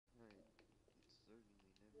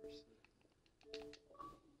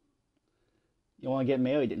You want to get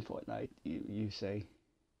married in Fortnite, you say.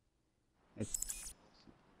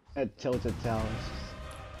 At Tilted Towers.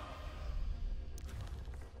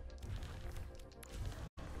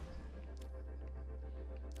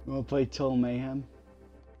 You want to play Total Mayhem?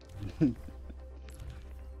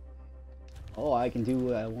 Oh, I can do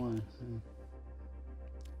what I want.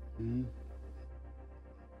 Mm-hmm.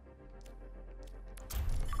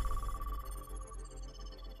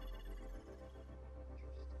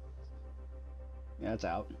 Yeah, it's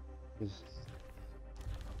out.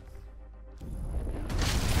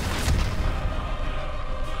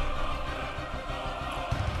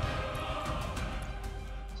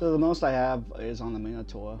 So the most I have is on the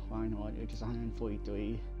Minotaur Reinhardt, which is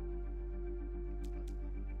 143.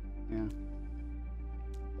 Yeah.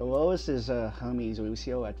 The lowest is Hermes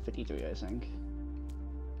Lucio at 53, I think.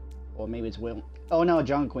 Or maybe it's Will. Oh no,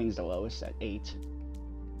 John Queen's the lowest at 8.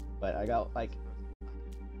 But I got like.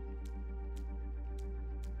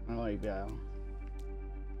 Oh, you go.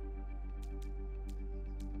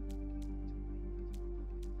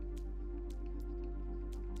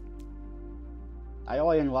 I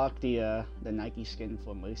already unlocked the Nike skin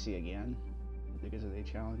for Mercy again because of the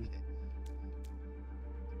challenge.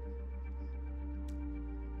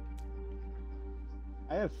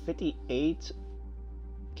 I have 58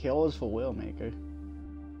 kills for Widowmaker.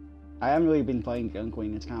 I haven't really been playing Gun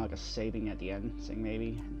Queen. It's kind of like a saving at the end thing,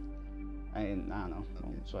 maybe. I don't know.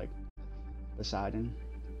 It's like Poseidon.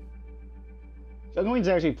 Gun Queen's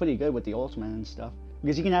actually pretty good with the ultimate and stuff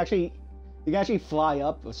because you can actually fly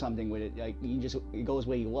up or something with it. Like it goes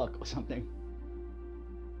where you look or something.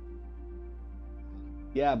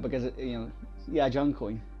 Yeah, because yeah, Gun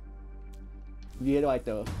Queen. You hit like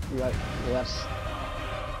the left.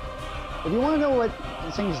 If you want to know what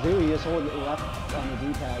these things do, you just hold the left on the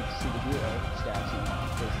D-pad to see the hero stats and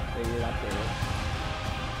just they get updated.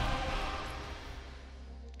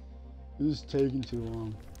 This is taking too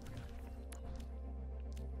long.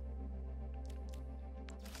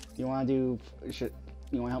 You want to do?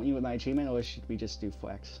 You want to help me with my achievement, or should we just do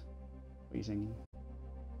flex? What are you thinking?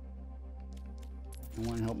 I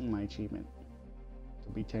want to help me with my achievement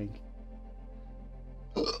to be tank.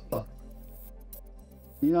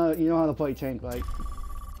 You know how to play tank, right?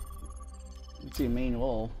 It's your main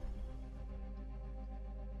role.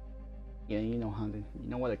 Yeah, you know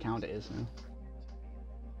what a count is, huh?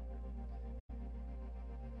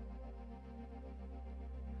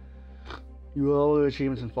 You have all the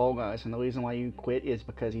achievements in Fall Guys, and the reason why you quit is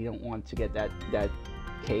because you don't want to get that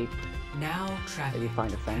cape now that you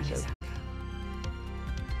find offensive.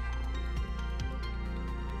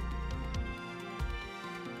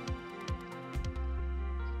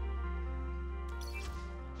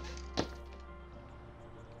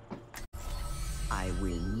 I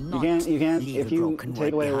will not. You can't. If you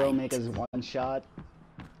take away Widowmaker's one shot.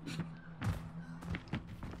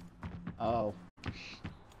 Oh.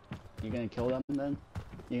 You're gonna kill them then?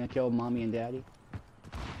 You're gonna kill mommy and daddy?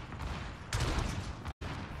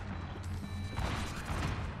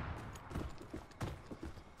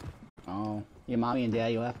 Oh, your mommy and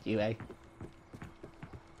daddy left you, eh?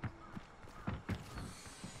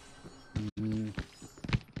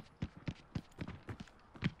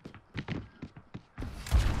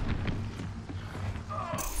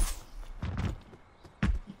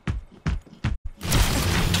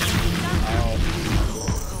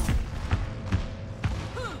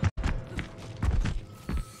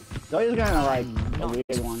 So he's kind of like a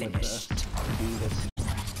weird one with the changes.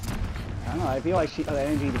 I don't know, I feel like the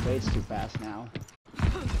energy debates too fast now.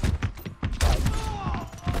 It's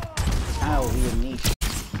kind of a weird niche.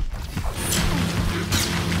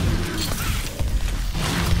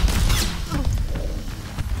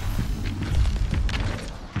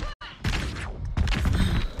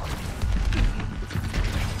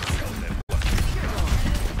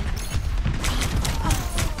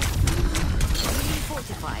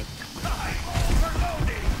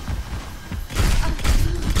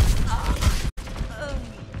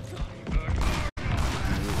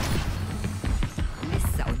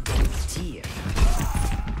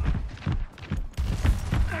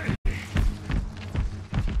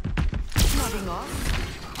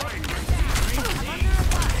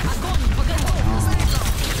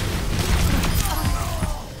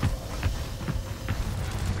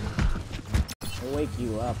 Wake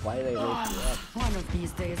you up. Why do they wake you up? One of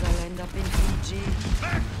these days I'll end up in Fiji.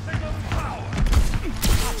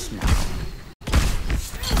 Watch now.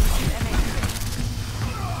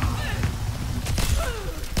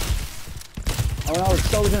 Oh no, it's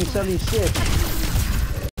Soldier 76.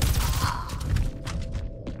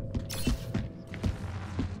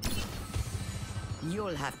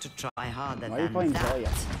 You'll have to try harder Why are you than playing that. Zoya?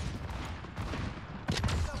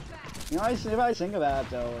 You know, if I think about it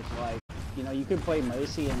though, it's like, you know, you could play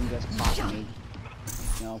Mercy and just pop me,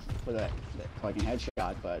 you know, for the fucking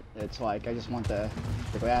headshot, but it's like, I just want the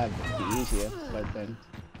grab to be easier, but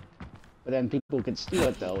then people could steal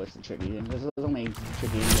it though, is the tricky thing. There's only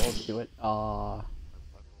tricky angles to it.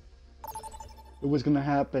 It was gonna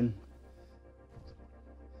happen.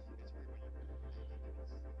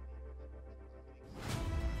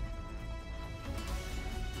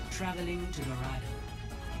 Traveling to Dorado.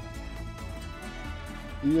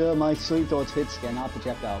 Yeah, my sleep thoughts hit scan, not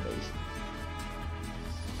projectile based.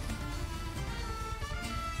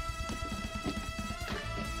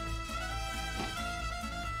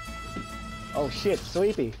 Oh shit,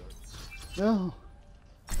 sleepy. No.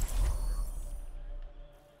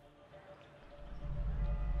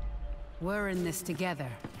 We're in this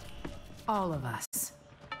together. All of us.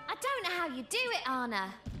 I don't know how you do it,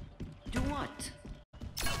 Anna. Do what?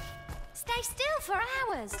 Stay still for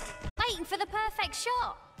hours, waiting for the perfect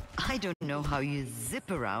shot. I don't know how you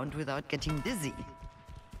zip around without getting dizzy.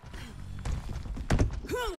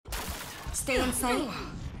 Stay in sight,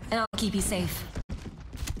 and I'll keep you safe.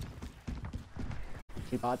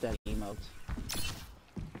 She bought that emote.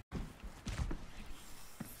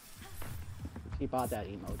 She bought that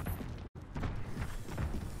emote.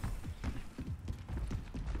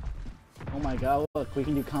 Oh my god, look, we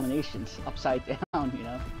can do combinations upside down, you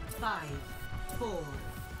know? 5, 4,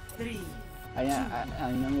 3. I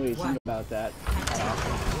never really think about that.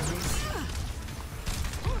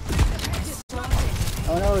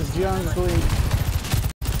 Oh no, it's Jungly.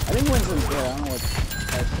 I think Winston's good, I don't know what's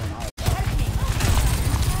going on.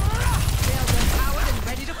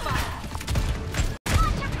 Ready to fire.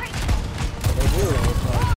 They do, it's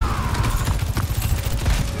like...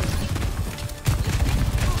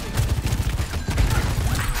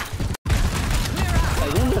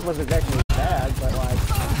 This was exactly bad, but like,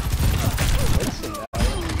 Winston though,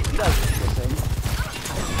 he does interesting.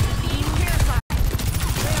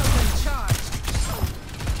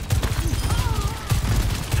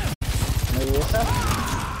 Maybe this stuff?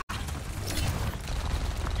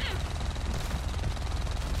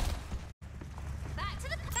 Back to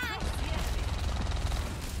the back.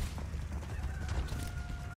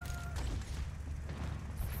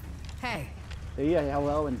 Hey. Yeah,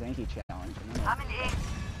 hello and thank you challenge.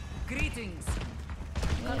 Greetings.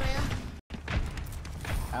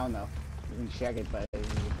 I don't know. You can check it, but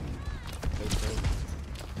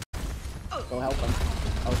go help him.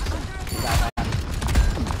 Oh, you got that.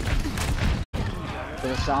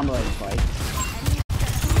 There's a Sombra in fight.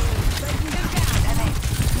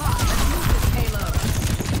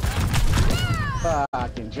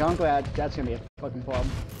 Fucking Junkrat, that's gonna be a fucking problem.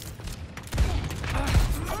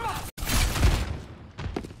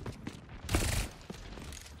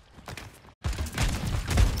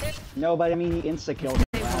 No, but I mean, he insta-killed me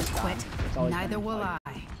last time. It's always Neither been, will like,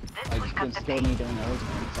 I. Like, insta-killed me during those.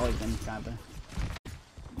 It's always been kind of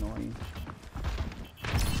annoying.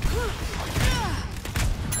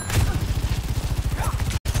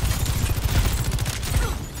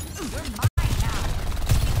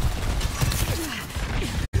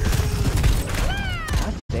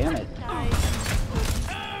 God damn it.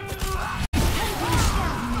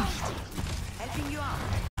 Helping you out.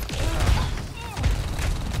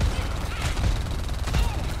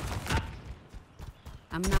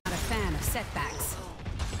 I'm not a fan of setbacks.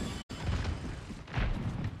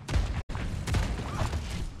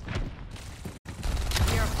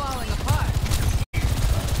 We are falling apart.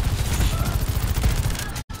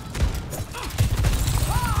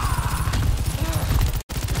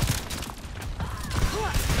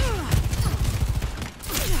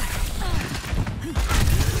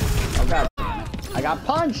 Oh god damn it. I got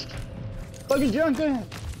punched! Fucking Junkrat!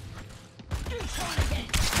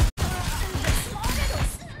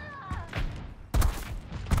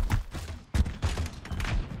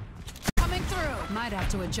 Coming through. Might have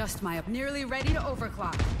to adjust my up. Nearly ready to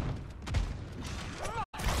overclock.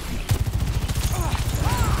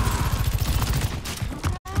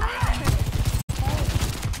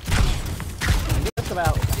 Just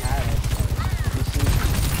about had it. You see?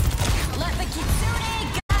 Let the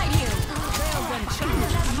Kitsune guide you. Railgun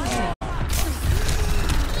charge.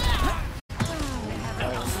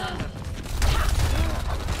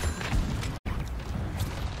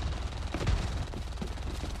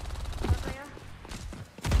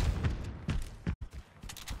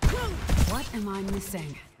 What am I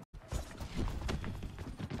missing?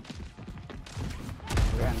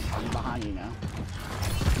 I'm behind you now.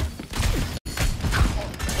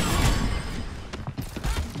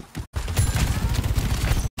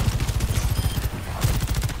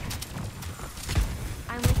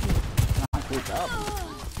 up.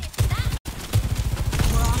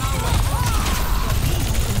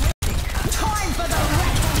 Time for the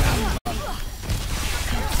reckoning!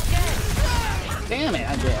 Damn it,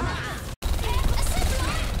 I did.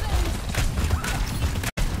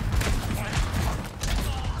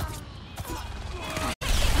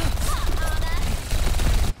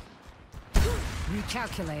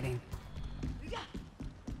 Recalculating.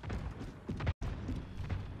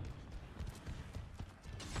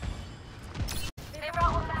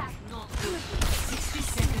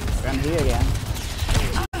 I'm here again.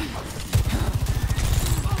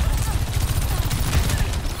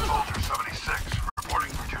 Soldier 76,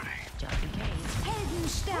 reporting for duty.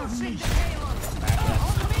 Stay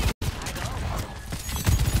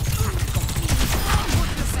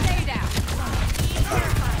down.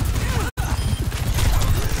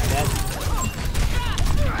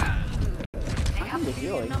 I'm the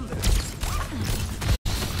healing.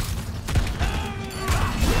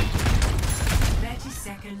 30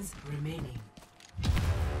 seconds remaining.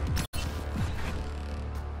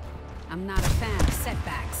 I'm not a fan of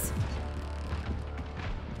setbacks.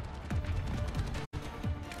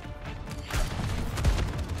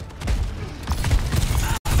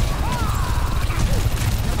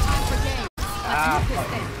 No time for games. Let's move this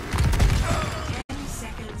thing. 10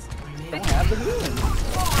 seconds remaining. Don't have the healing.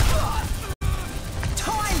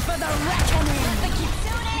 Time for the reckoning! Let the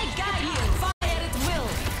Kitsune guide you. Fire at will.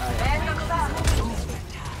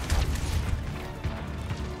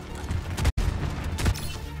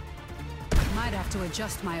 Might have to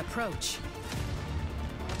adjust my approach.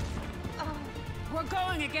 We're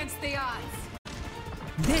going against the odds.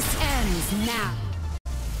 This ends now.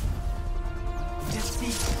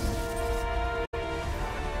 Defeat.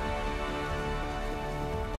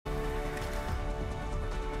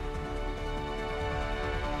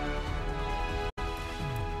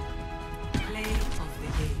 Play of the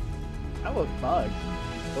game. That was bugged.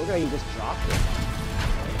 Look how you just dropped it.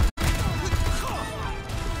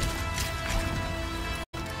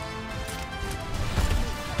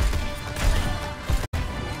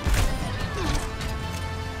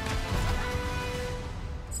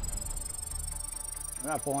 I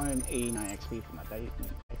got 489 XP from that. That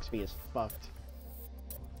XP is fucked.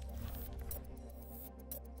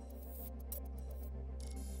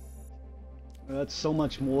 That's so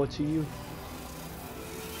much more to you.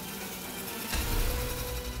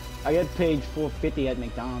 I get paid $4.50 at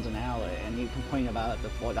McDonald's an hour, and you complain about the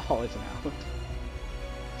 $4 an hour.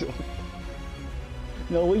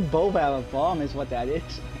 No, we both have a farm, is what that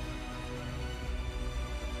is.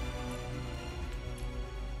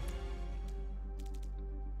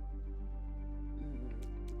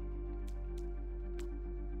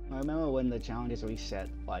 I remember when the challenges reset,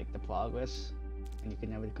 like the progress, and you could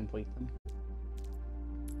never complete them.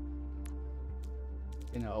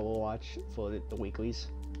 In Overwatch for the weeklies.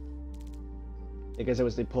 Because it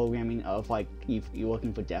was the programming of like you're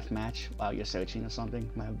looking for deathmatch while you're searching or something.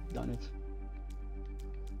 Might have done it.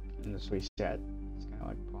 And this reset. It's kind of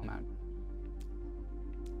like problematic.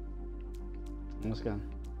 Almost got.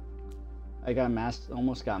 I got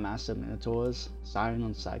almost got Master Minotaurs. Siren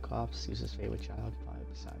on Cyclops. He's his favorite child. Probably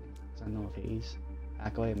beside him. I don't know if he's.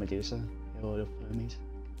 Acolyte Medusa. Hero of Hermes.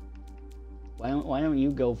 Why don't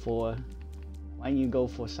you go for? Why don't you go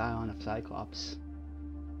for Siren of Cyclops?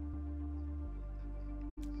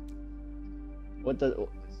 What the?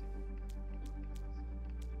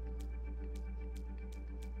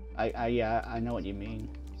 Yeah, I know what you mean.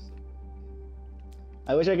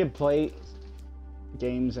 I wish I could play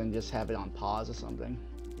games and just have it on pause or something.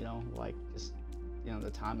 You know, like just, you know, the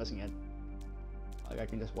time doesn't get, like I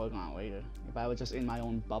can just work on it later. If I was just in my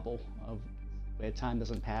own bubble of where time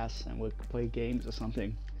doesn't pass and would play games or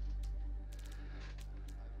something.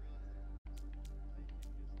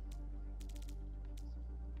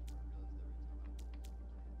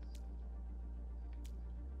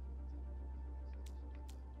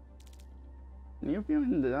 You're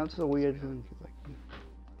feeling that's a weird feeling. Like,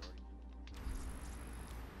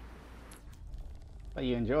 but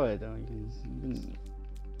you enjoy it though. You can...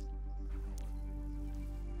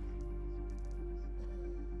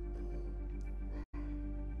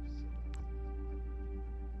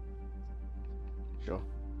 Sure.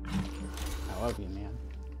 I love you, man.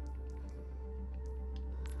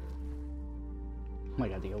 Oh my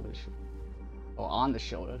god, the over the shoulder. Oh, on the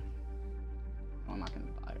shoulder. Oh, I'm not gonna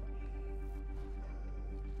buy it.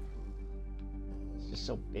 It's just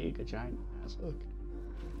so big, a giant ass hook.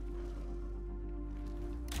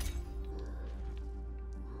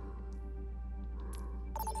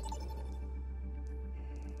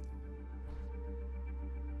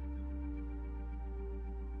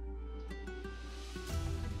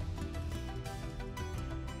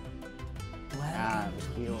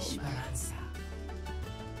 Esperanza.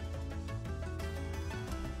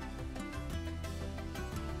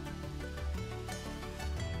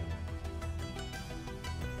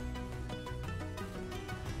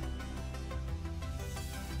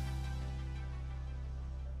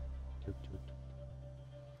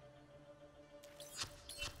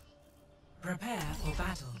 Prepare for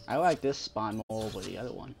battle. I like this spawn more over the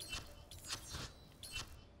other one.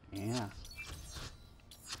 Yeah.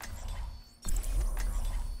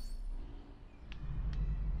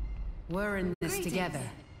 We're in this together.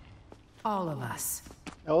 All of us.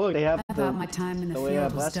 Oh look, they have I thought my time in the field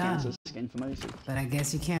was breast done. cancer skin for Moosey. But I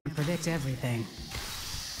guess you can't predict everything.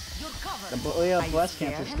 The Leah breast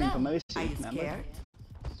cancer skin for Are you Moosey, remember? scared?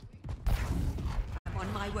 I'm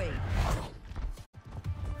on my way.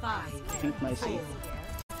 5, Pink Moosey.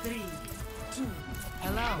 3, 2,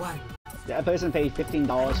 Hello. 1. That person paid $15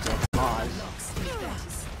 for a pause.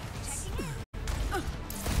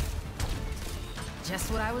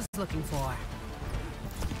 Just what I was looking for.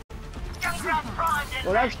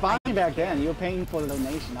 Well, that's fine back then. You were paying for the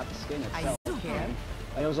donation, not the skin Are itself. you scared?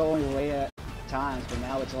 It was only rare times, but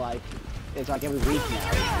now it's like every week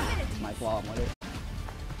now. That's my problem with it.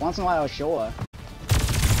 Once in a while, sure.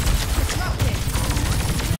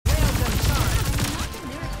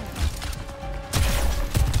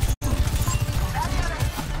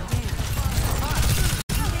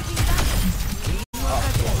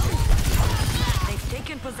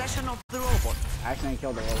 Possession of the robot. I accidentally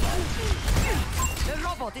killed the robot. The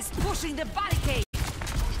robot is pushing the barricade.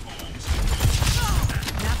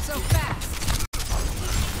 Not so fast.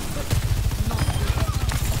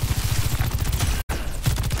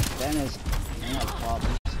 Then has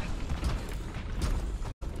problems.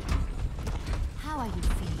 How are you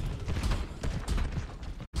feeling?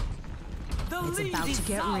 The It's lead about is to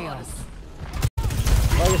get real. ours.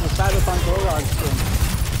 Well, it's a cyberpunk bulldog skin.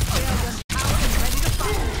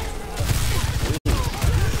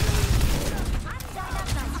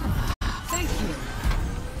 Thank you.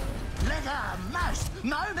 Leather, mouse,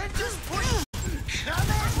 momentous push. Come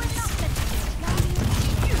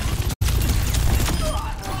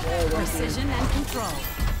Precision and control.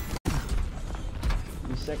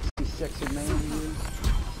 You sexy man, you.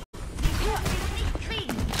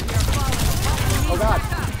 Oh god.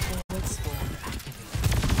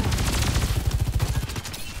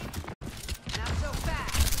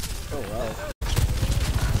 Oh well.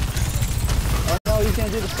 Oh no, he's gonna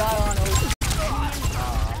do the Scion.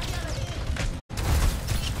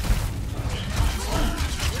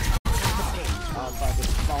 Oh fuck,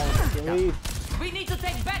 it's falling. We need to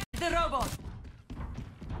take back the robot.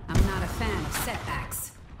 I'm not a fan of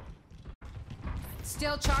setbacks.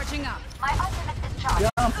 Still charging up. My ultimate is charged.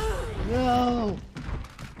 Jump! No!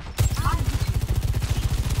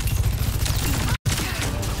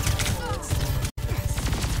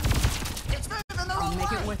 I'll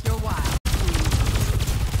make it worth your while.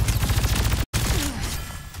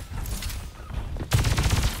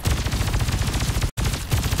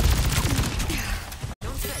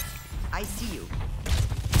 Don't sweat. I see you.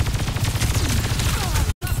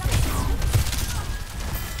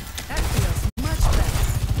 That feels much better.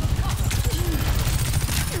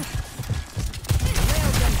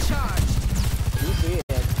 Railgun charged. You see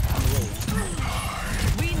it. I'm really.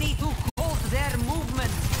 We need to halt their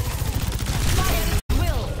movement.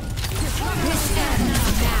 This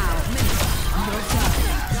ends now. You're done.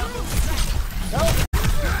 Nope!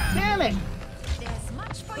 Damn it! There's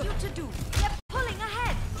much for you to do. They're pulling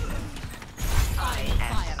ahead.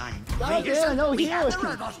 God damn, no heals!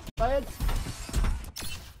 But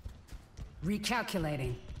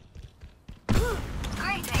Recalculating.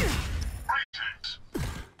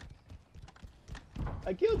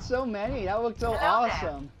 I killed so many. That looked so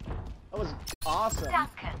awesome. That was awesome.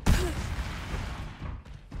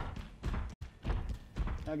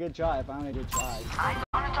 No, good try. Finally, good try.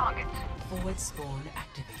 Forward spawn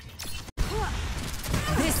activated.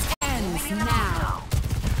 This ends now.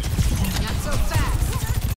 Not so fast.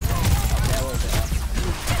 That was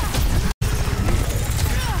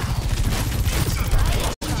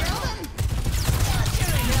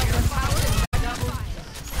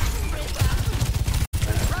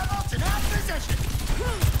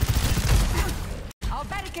Our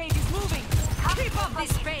barricade is moving. Keep up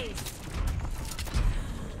this pace.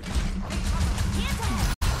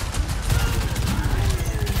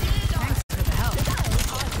 Thanks for the help.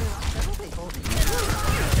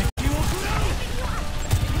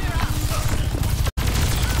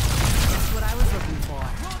 Just what I was looking for.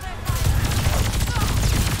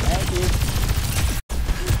 Thank you.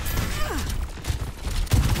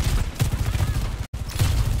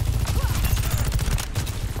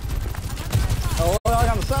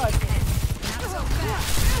 I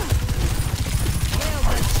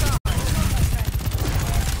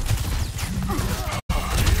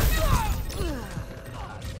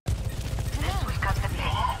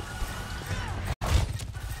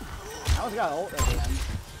almost got ult at the end,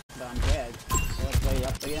 but I'm dead. So let's play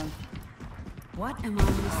up again. What am I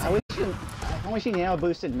missing? I wish she nano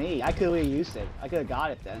boosted me. I could have used it. I could have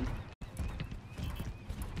got it then.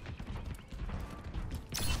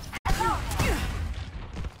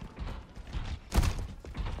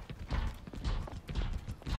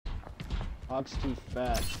 Hog's too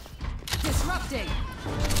fat. Disrupting.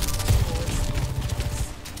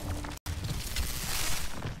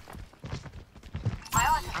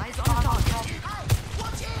 Eyes on the target.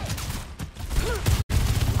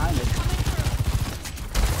 Behind it.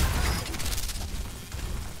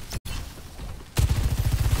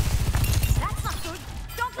 That's not good.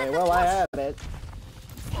 Don't Hey, let well, them I push. have it.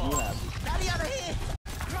 You have. Daddy out of here!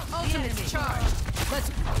 Ultimate's charged. Let's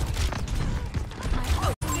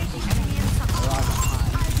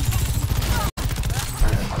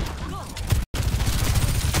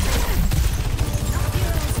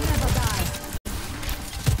never die.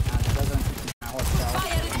 It doesn't. Now it's fell.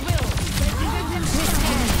 Fire at will. This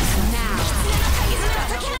ends now.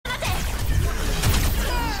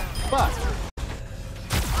 Fuck!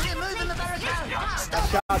 You're moving the barricade! That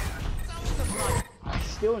shot.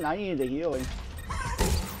 I needed the healing.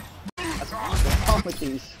 That's what's wrong with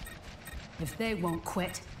these. If they won't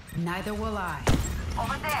quit, neither will I.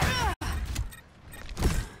 Over there.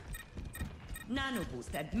 Nano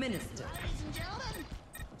boost administered. Ladies and gentlemen,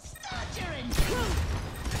 start your engine!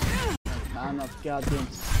 Not enough goddamn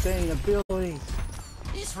sustainability.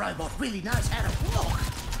 This robot really knows how to walk!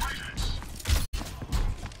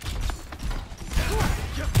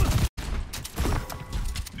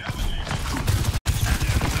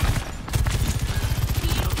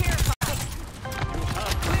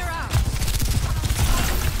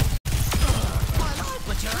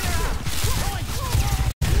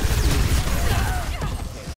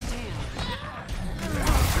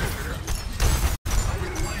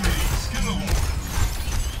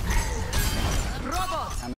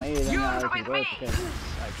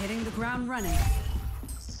 Hitting the ground running.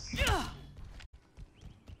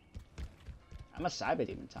 I'm a cyber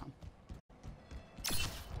demon, Tom.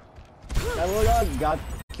 That little dog got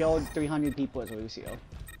killed 300 people as Lucio.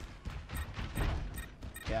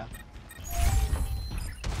 Yeah.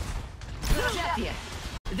 Champion.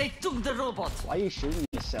 They took the robot. Why are you shooting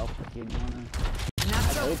yourself if you wanna? Not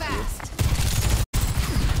so hate you. fast.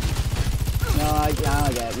 No, I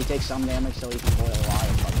don't get it. You take some damage so you can avoid a lot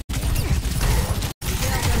of fucking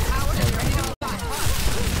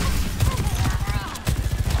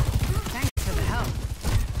Thanks for the help.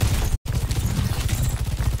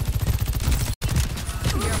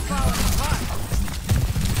 You're falling apart.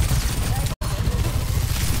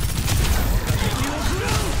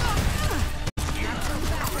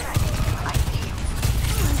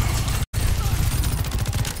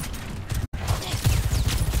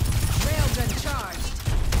 Railgun charged.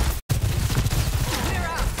 Clear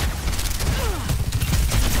out.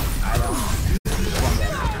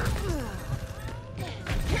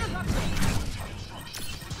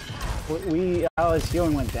 His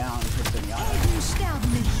healing went down.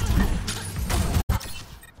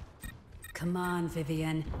 Come on,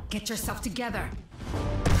 Vivian. Get yourself together.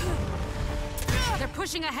 They're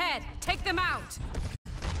pushing ahead. Take them out.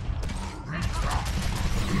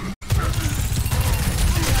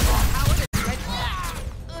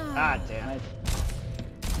 Ah, damn it.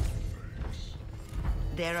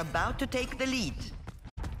 They're about to take the lead.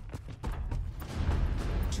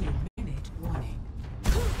 2-minute warning.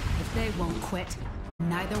 If they won't quit,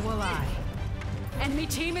 neither will I. Enemy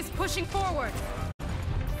team is pushing forward.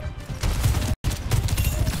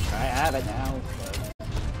 I have it now.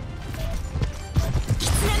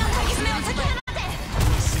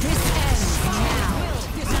 This ends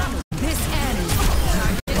now. This ends.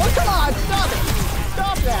 Oh, come on! Stop it!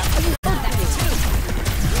 Stop that! I just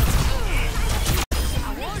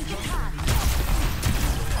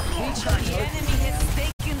The enemy has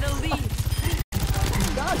taken the lead.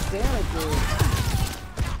 God damn it, dude.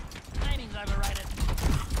 Aiming's overrated.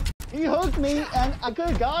 He hooked me, and I could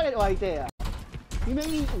have got it right there. He made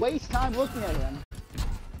me waste time looking at him.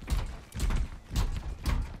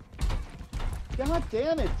 God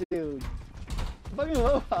damn it, dude. Fucking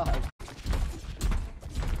robot.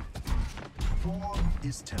 Form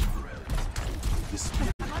is temporary. The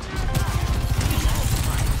spirit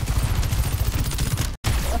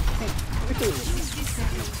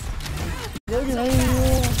Look at me.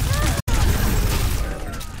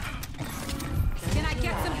 Can I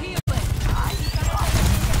get some healing?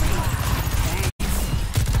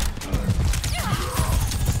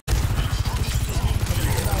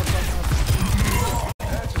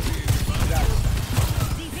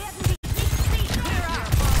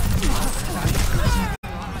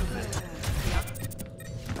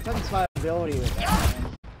 flexibility with that,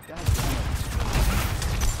 man. God damn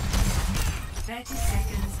it. 30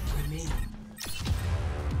 seconds remaining.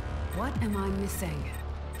 What am I missing?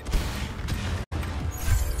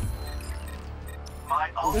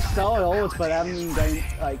 Just solid ults, but I haven't even done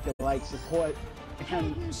like the support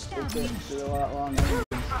and it's a lot longer.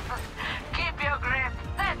 Keep your grip.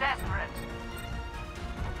 They're desperate.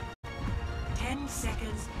 10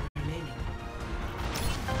 seconds remaining.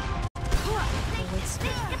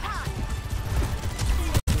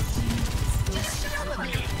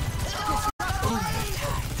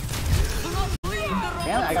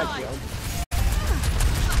 And I got killed.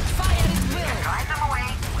 Drive them away.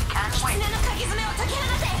 We can't wait.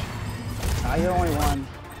 You're the only one.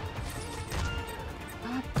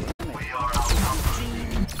 We are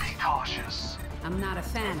outnumbered. Be cautious. I'm not a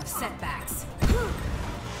fan of setbacks.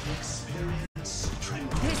 Experience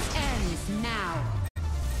strength. This ends now.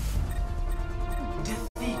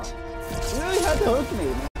 Defeat. You really had to hook me,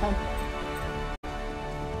 man.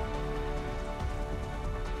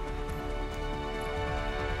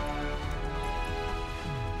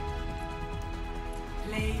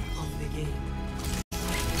 Play of the game.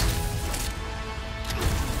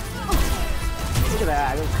 Look at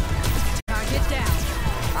that. Target down.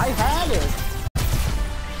 I had it.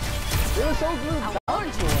 It was so good.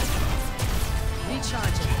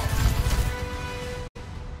 Recharging.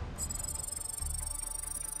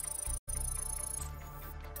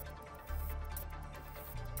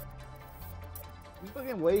 You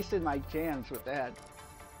fucking wasted my chance with that.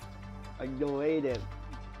 I delayed it.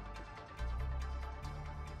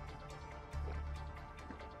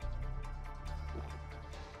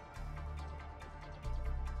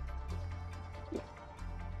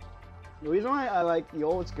 The reason why I like the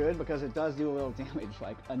ult's good because it does do a little damage,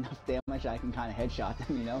 like enough damage I can kind of headshot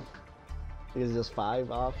them, you know? Because it's just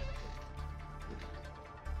 5 off.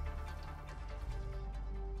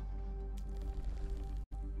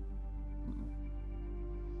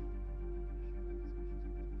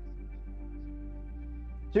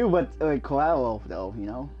 True, but collateral though, you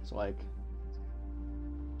know? It's like,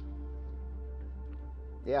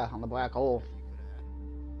 yeah, on the black hole.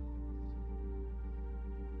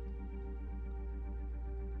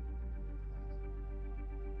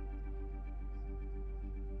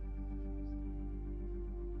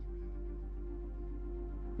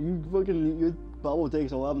 Your bubble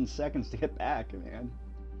takes 11 seconds to get back, man.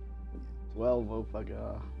 12, oh fuck,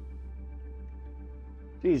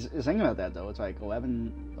 Geez, thinking about that though, it's like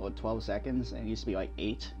 11 or 12 seconds, and it used to be like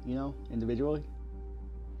 8, you know, individually.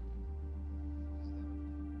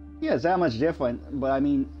 Yeah, it's that much different, but I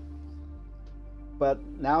mean, but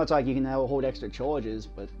now it's like you can now hold extra charges,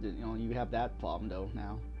 but you know, you have that problem though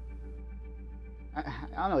now. I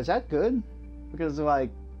don't know, is that good? Because like,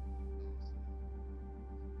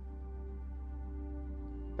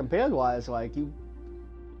 compared wise, like you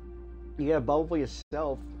get a bubble for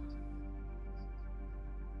yourself.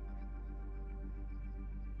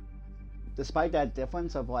 Despite that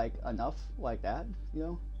difference of like enough like that, you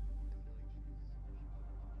know?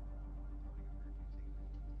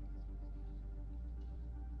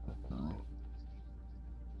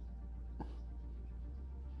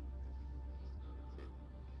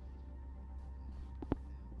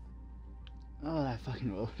 Oh, that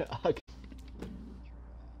fucking roadhog.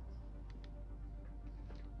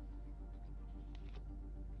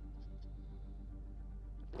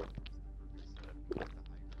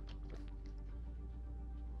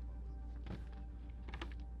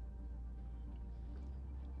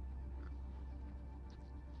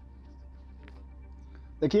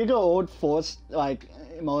 The Kiko old forced, like,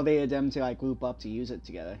 motivated them to, like, group up to use it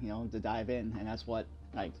together, you know, to dive in, and that's what,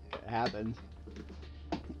 like, happened.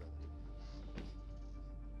 Do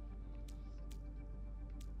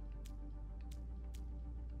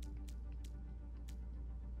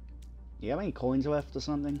you have any coins left or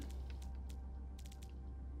something?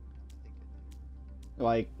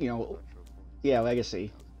 Like, you know, yeah,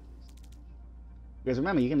 legacy. Because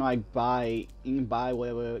remember, you can, like, you can buy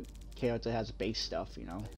whatever character has base stuff, you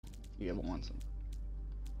know, if you ever want some.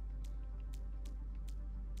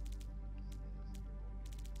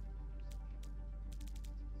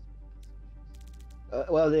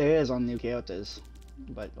 Well, there is on new characters,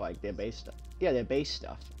 but like their base stuff. Yeah, their base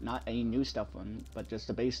stuff, not any new stuff on, but just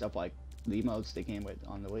the base stuff like the emotes they came with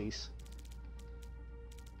on the release.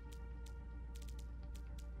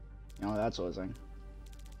 You know, that sort of thing.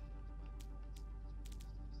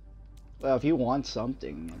 Well, if you want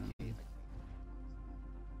something, you know.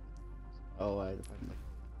 Oh,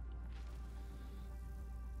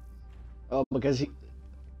 oh, because he.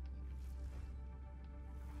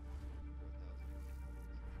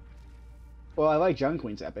 Well, I like Junk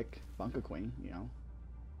Queen's epic. Bunker Queen, you know.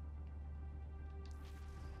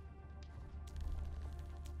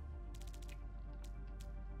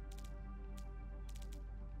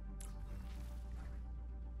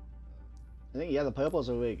 I think, yeah, the purples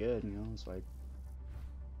are really good, you know, it's like...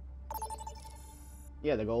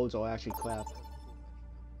 Yeah, the golds are actually crap.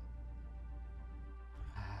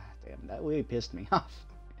 Damn, that really pissed me off.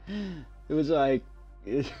 It was like...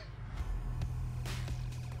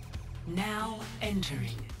 Now entering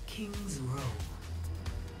King's Row.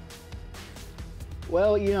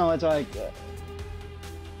 Well, you know, it's like...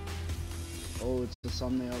 oh, it's the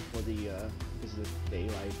thumbnail for the, is the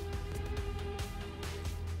daylight.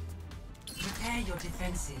 Prepare your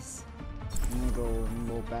defenses. I'm gonna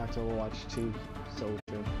go back to Overwatch 2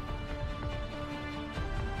 Soldier.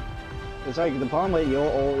 It's like, the problem with your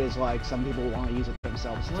ult is like, some people want to use it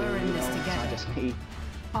themselves too, We're in you this know, it's not together. just me.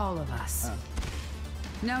 All of us.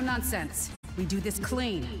 No nonsense. We do this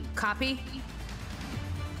clean. Copy?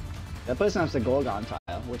 That person has the Gorgon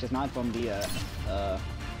tile, which is not from the,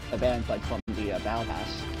 event, but from the, Battle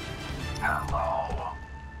Pass. Hello.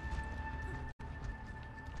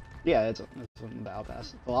 Yeah, it's from the Battle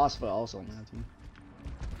Pass. Philosopher also on that team.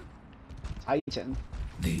 Titan.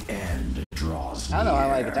 The end draws I don't know, I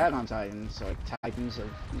like near. Attack on Titans, so like Titans of,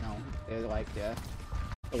 you know, they're like the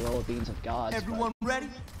lower beings of gods. Everyone ready?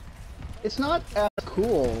 It's not as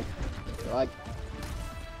cool. Like,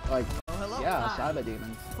 hello. yeah, Cyber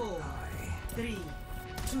Demons. 4, 3,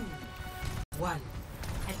 2, 1.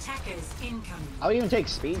 Attackers incoming. I would even take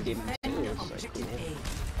Speed Demons too. Defend It's like objective cool. A.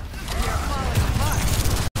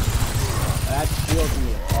 That shield can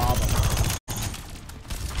be a problem.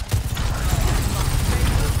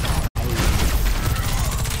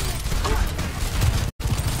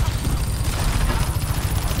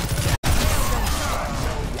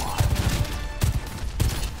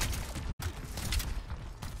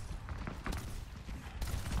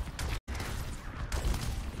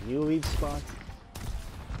 You lead spot.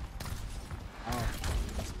 Oh.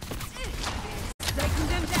 Breaking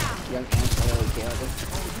them down. Young ants are really together.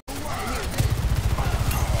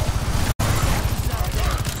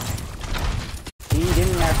 He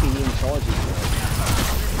didn't actually even charge you.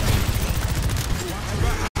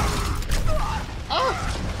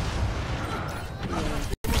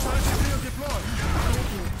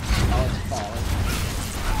 Oh, it's falling.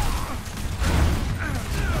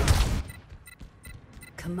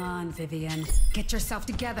 Come on, Vivian. Get yourself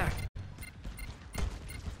together.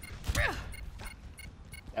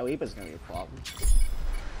 That Reaper's gonna be a problem.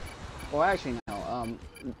 Well, actually, no.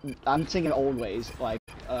 I'm thinking old ways, like,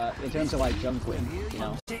 in terms of like jump win, you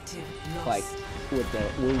know, Objective like lost. with the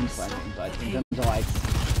wound cleansing, but in terms of like,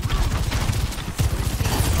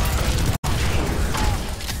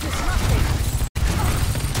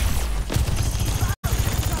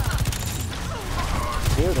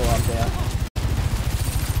 here's a lot there.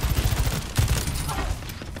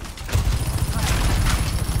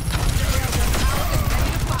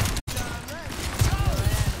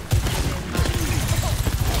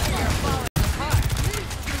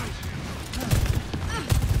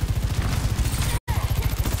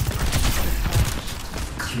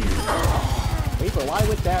 Reaper, why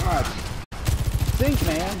with that much? Think,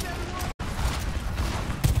 man.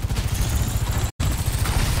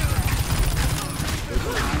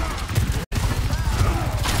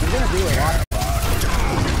 He's gonna do a lot.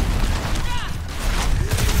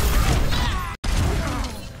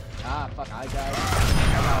 Ah, fuck, I died.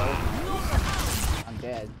 I'm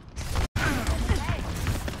dead.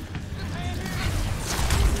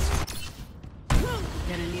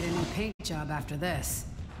 Gonna need a new paint job after this.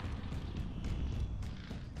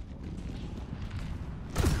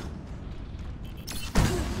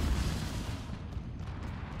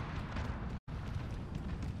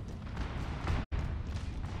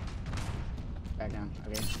 Back down,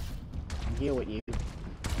 okay. I'm here with you.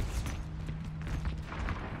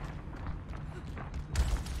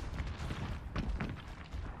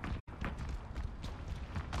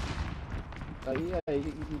 Yeah,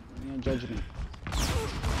 you judge me.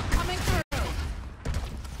 Coming through.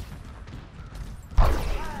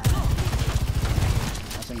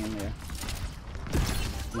 Nothing in there.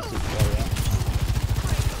 You see Gloria.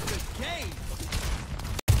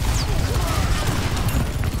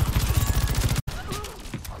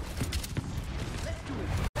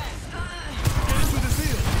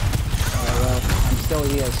 Alright, well, I'm still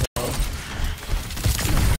here, so...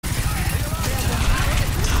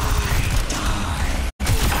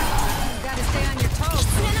 Gotta stay on your toes.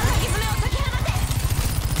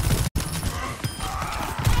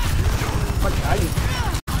 Fuck, I...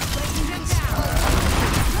 Breaking them down.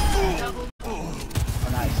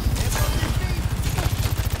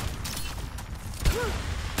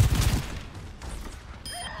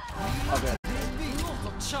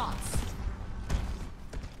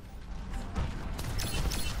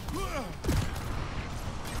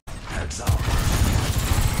 Heads up.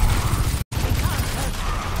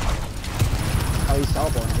 Oh, he's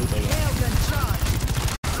teleporting. He's like,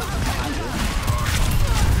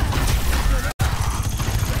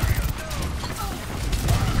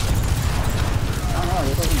 I don't know,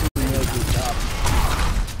 this doesn't do really good job.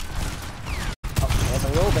 Oh, there's a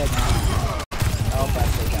little bit now. Oh,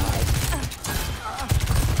 that's the guy.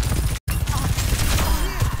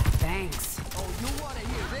 Thanks. Oh, you wanna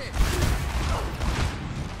hear this?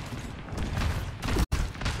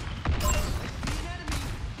 An enemy.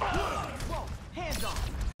 Whoa, hands off.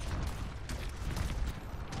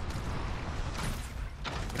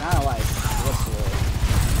 Kinda like, what's the word?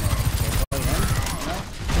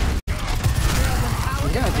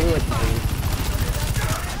 He's gonna do it, dude.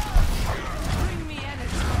 Bring me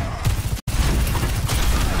energy.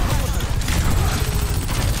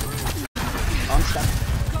 I'm stuck.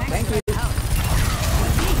 Thank you.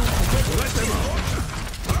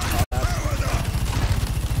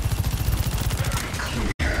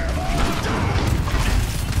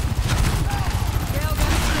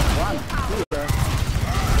 One, two, they're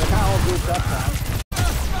kind of all grouped up now.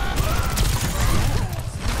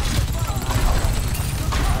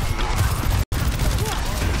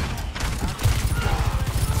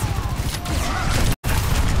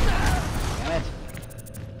 Damn it.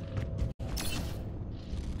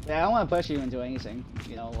 Yeah, I don't want to push you into anything.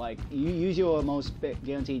 You know, like, you use your most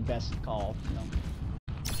guaranteed best call, you know.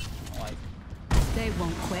 Like, They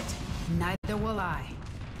won't quit. Neither will I.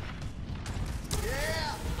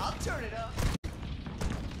 Yeah, I'll turn it up.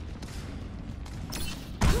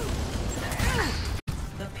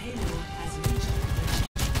 The payload has reached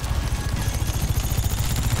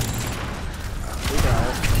who the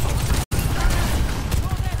hell?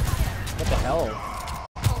 What the hell?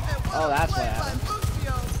 Oh, that's what happened.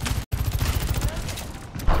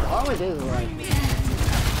 All it is like...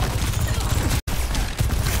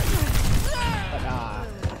 But,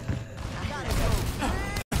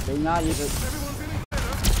 do not use it.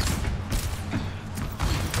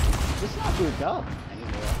 It's not grouped up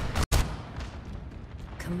anymore.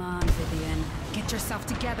 Come on, Vivian. Get yourself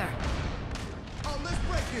together. Oh, let's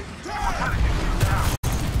break it.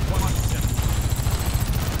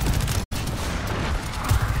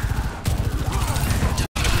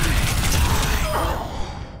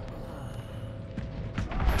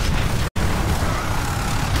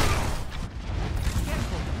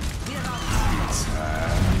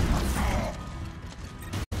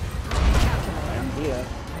 I'm here.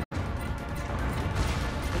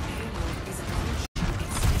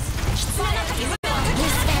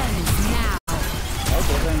 This ends now.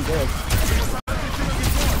 Okay, doing good.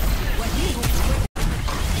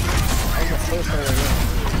 I was first over here.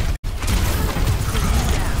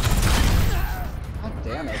 God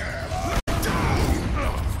damn it.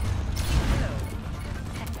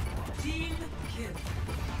 team kill.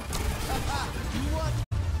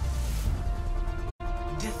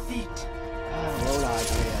 Defeat. Load on, okay, I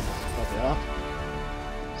just fucked it up.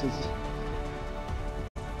 Since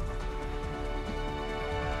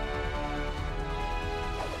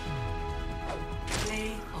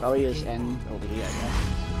Play of probably the just game. end over here, I guess.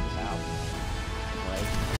 Just out. Like,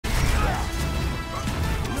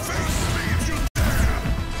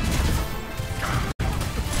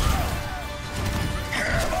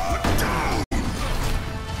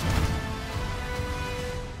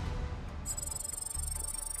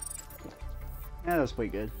 yeah, that was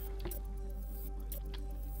pretty good.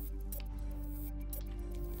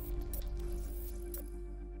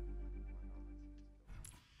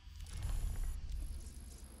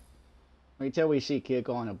 Wait till we see Kid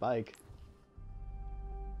go on a bike.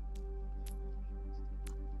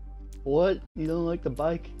 What? You don't like the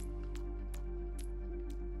bike?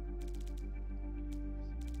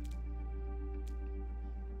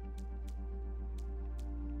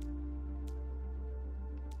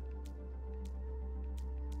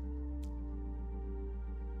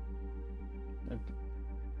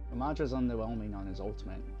 The mantra's underwhelming on his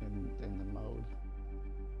ultimate in the mode.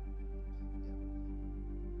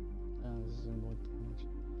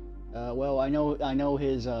 Well, I know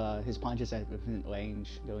his punches at infinite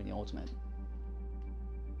range during the ultimate,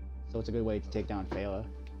 so it's a good way to take down Phala.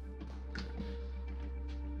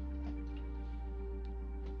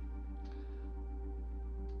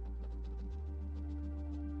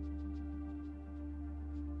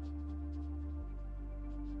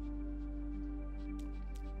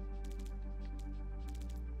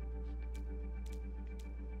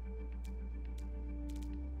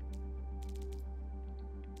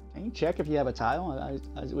 Can you check if you have a title? I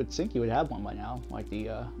would think you would have one by now, like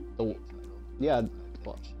the yeah,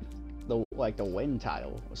 the win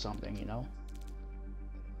title or something, you know?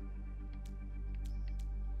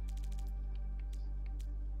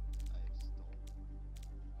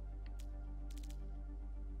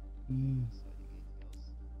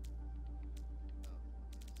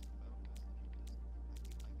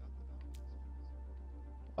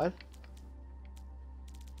 What?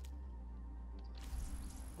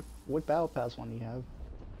 What battle pass one do you have?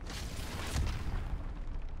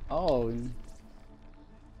 Oh.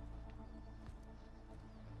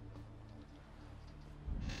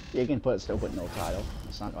 You can still put no title.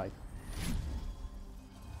 It's not like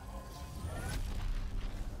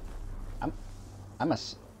I'm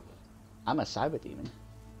a cyber demon.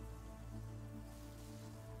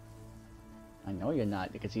 I know you're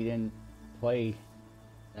not because you didn't play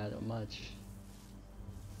that much.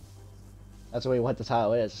 That's really what the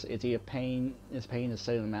title is. It's either paying a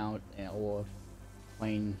certain amount or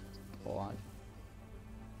playing a lot.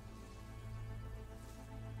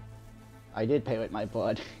 I did pay with my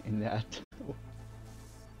blood in that.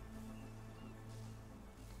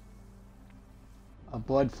 A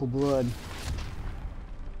blood for blood.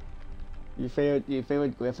 Your favorite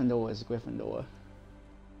Gryffindor is Gryffindor.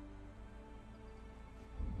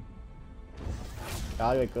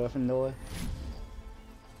 I like Gryffindor.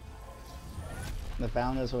 The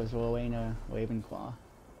founders was Rowena Ravenclaw.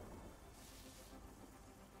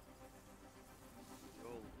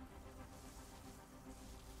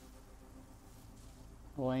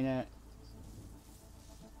 Rowena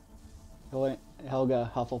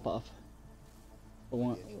Helga Hufflepuff.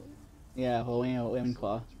 Yeah, Rowena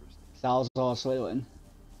Ravenclaw. Salazar Slytherin.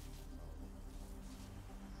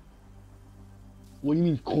 What do you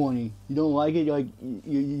mean corny? You don't like it? Like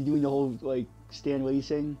you're doing the whole like Stan Lee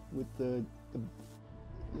thing with the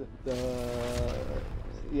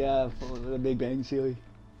yeah, for the Big Bang Theory.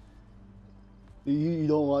 You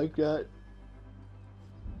don't like that?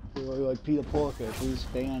 Or like Peter Parker, Bruce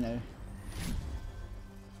Banner.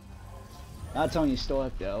 Not Tony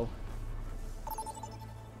Stark though.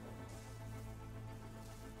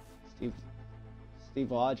 Steve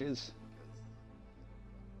Rogers.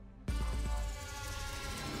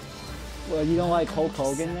 Well, you don't like Hulk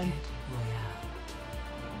Hogan then?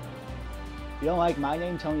 You don't like My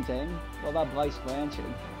Name, Tony Ting? What about Bryce Blanchard?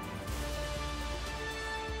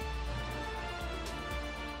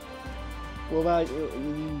 What about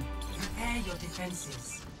Prepare your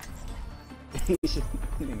defenses. He's just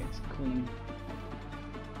thinking it's clean.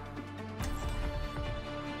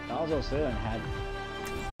 Also, Sterling had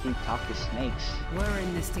he talked to snakes. We're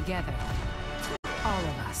in this together. All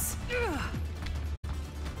of us.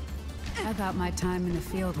 I thought my time in the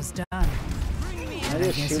field was done. I I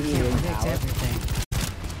guess you can't predict everything.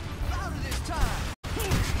 Out of this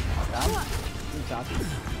time.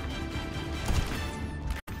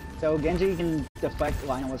 So Genji can deflect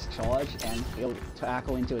Lionel's charge and he'll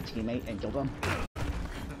tackle into a teammate and kill them.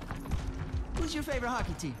 Who's your favorite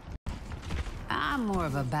hockey team? I'm more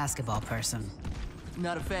of a basketball person.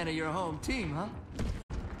 Not a fan of your home team, huh?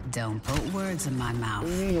 Don't put words in my mouth. What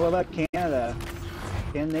do you mean? What about Canada?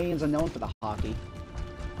 Canadians are known for the hockey.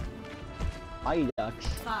 Mighty Ducks.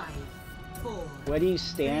 5, 4. Where do you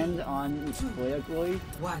stand on politically?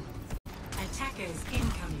 1. Attackers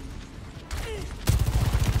incoming.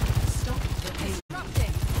 Stop the pain.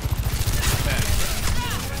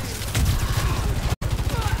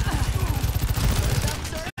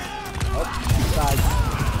 Oh, inside.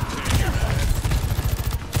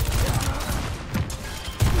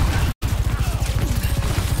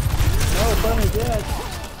 No, Bunny dead.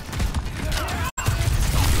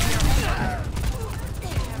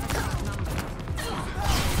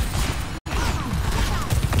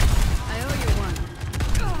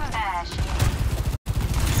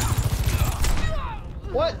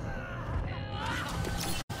 What?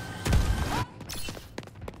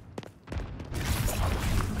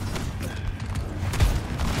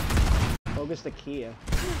 Focus the Kia.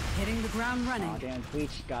 Hitting the ground running. Oh damn,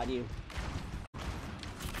 Bleach got you.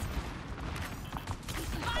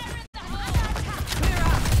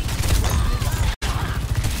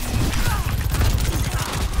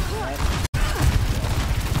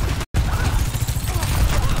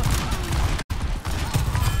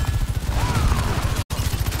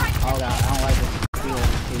 Oh god, I don't like this feel of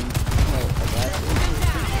this team. So aggressive.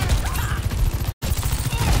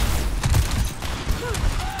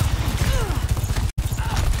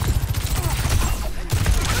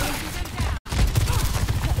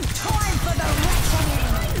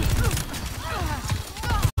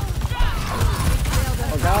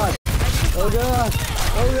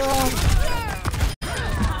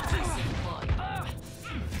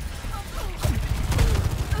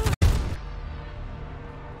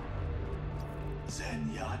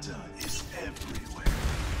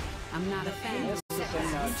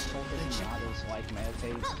 like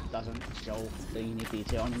meditate doesn't show the unique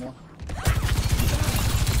detail anymore.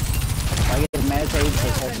 Like it meditates,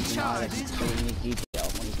 it also not show the unique detail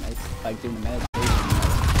when he's like doing the meditation.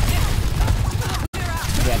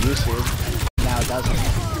 Yeah, it used to. Now it doesn't.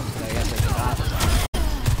 So I guess I forgot.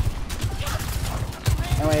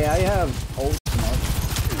 Anyway, I have old smoke.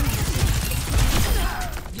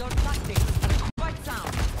 Your tactics are quite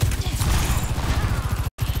sound.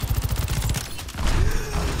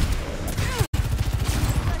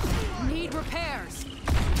 Need repairs.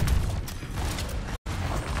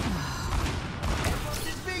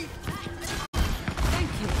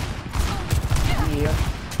 Thank you. Yeah.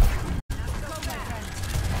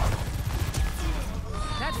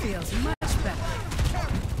 That feels much better.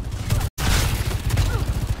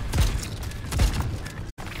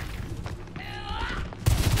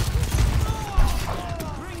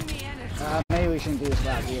 Maybe we shouldn't do this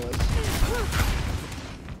without healers.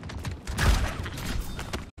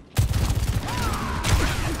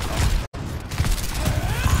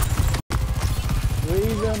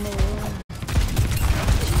 Leave them alone.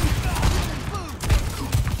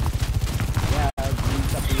 Yeah,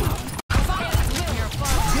 it's up to you.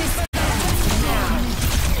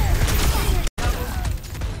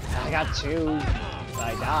 I got 2. I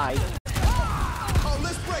died. Oh,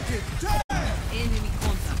 let's break it. Enemy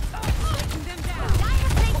contact.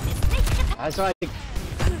 That's why they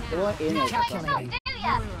weren't in it. Calculating.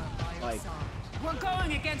 Like, We're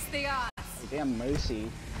going against the odds. damn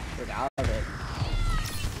Mercy was out of it.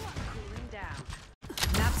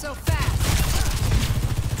 Not so fast.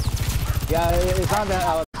 Yeah, it's not that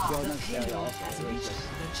I was killed necessarily also. It's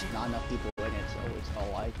just not enough people in it, so it's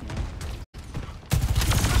all like, you know.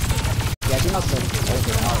 Yeah, she must have pulled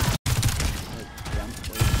it out.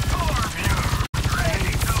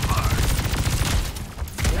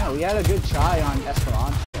 Yeah, we had a good try on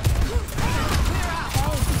Esperanza.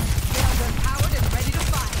 Empowered and ready to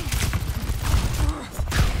fight.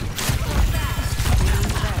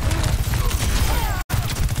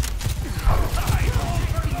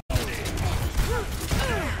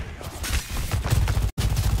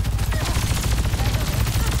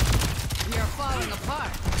 We are falling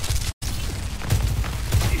apart.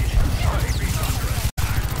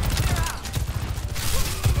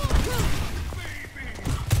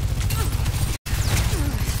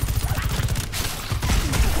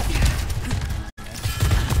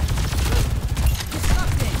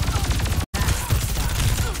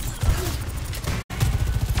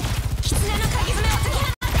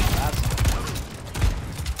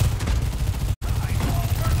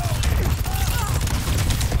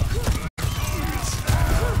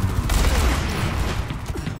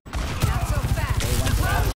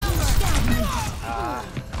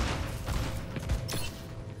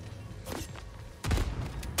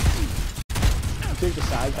 Take the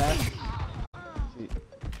side back.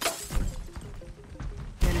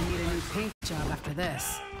 Gonna need a new paint job after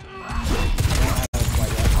this.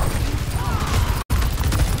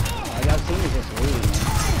 I got team is just leaving.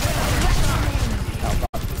 Oh,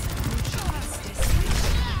 fuck.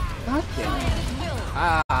 God damn it.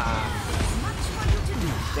 Ah.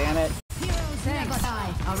 Damn it. Thanks.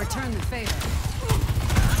 I'll return the favor.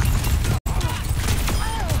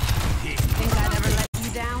 Think I'd ever let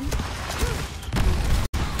you down?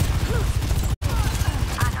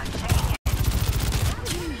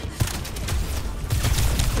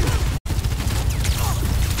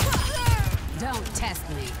 Don't test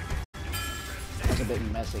me. That's a bit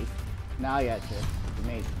messy. Now you got to. You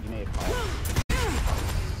made a call.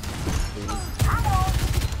 You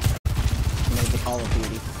made the Call of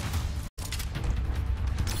Duty.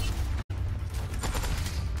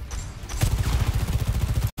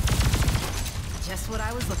 Just what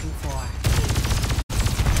I was looking for.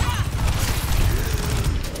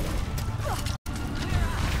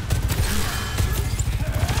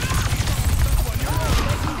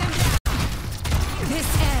 This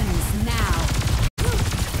ends now.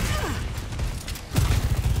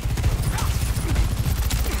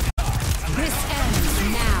 This ends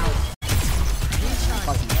now.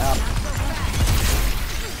 Fucking up.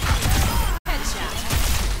 Headshot.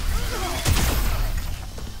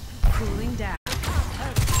 Cooling down.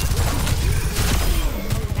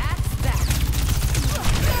 That's that.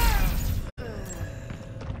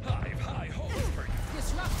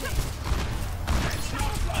 Disrupting.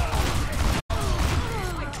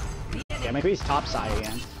 Yeah, maybe he's top side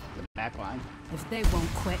again. The back line. If they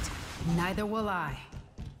won't quit, neither will I.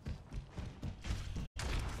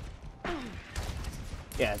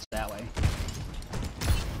 Yeah, it's that way.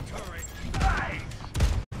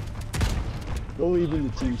 Go leave in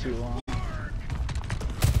the team too long.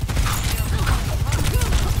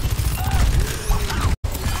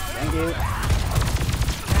 Thank you.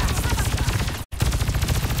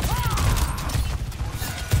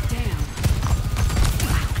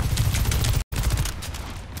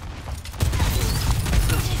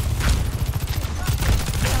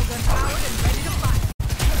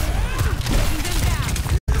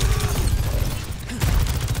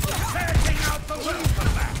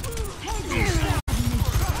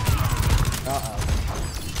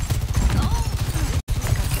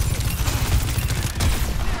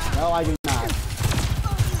 No, I do not.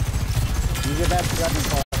 Use your best weapon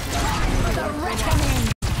for the reckoning.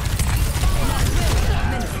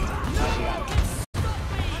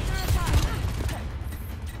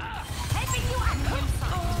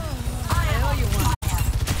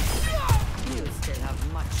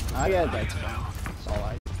 I get it, that's fine. That's all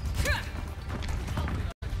I.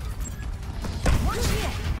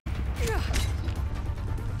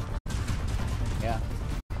 Yeah.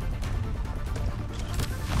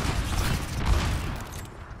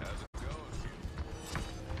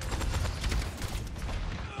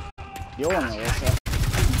 You're on the list.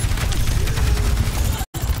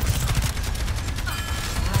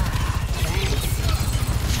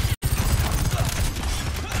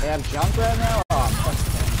 They have junk right now? Oh, fuck.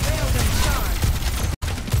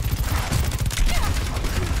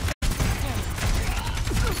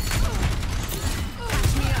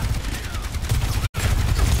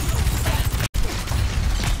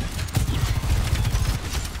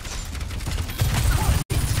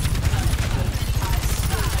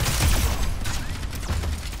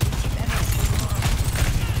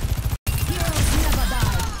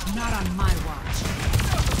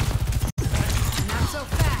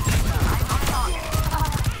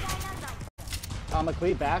 I'm a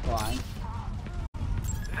quick backline.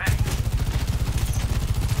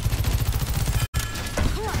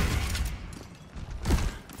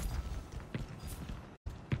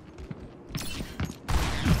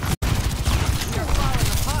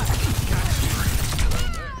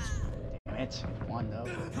 Damn it. One though.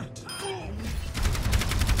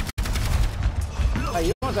 Hey,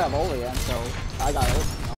 you don't have ult yet, so I got ult.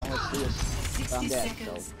 No, let's do this. But I'm dead,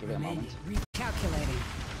 so give it a moment. Recalculating.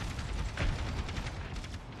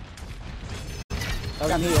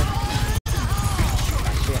 Look, I'm here. Ah,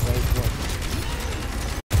 shit, wait, wait.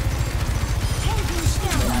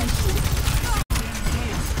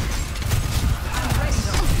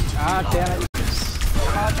 Ah, damn it.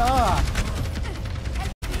 Ah,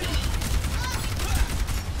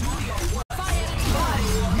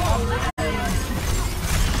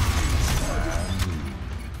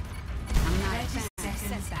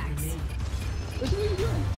 What are you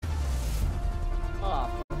doing? Oh.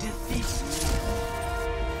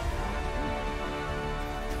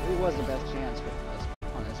 Who was the best chance for us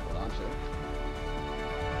on this one, actually?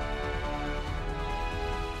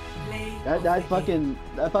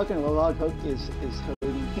 That fucking log hook is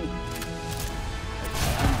hurting me.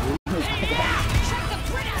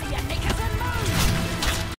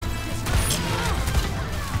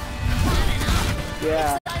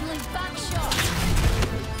 Yeah.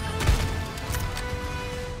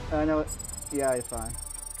 I know it. Yeah, you're fine.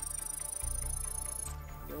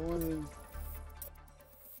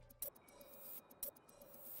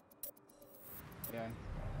 Yeah.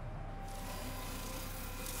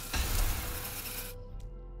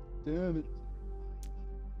 Damn it.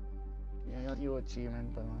 Yeah, I got your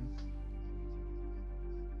achievement, but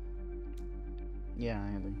yeah, I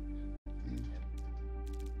have it.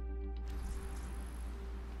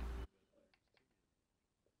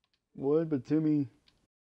 What? But Timmy.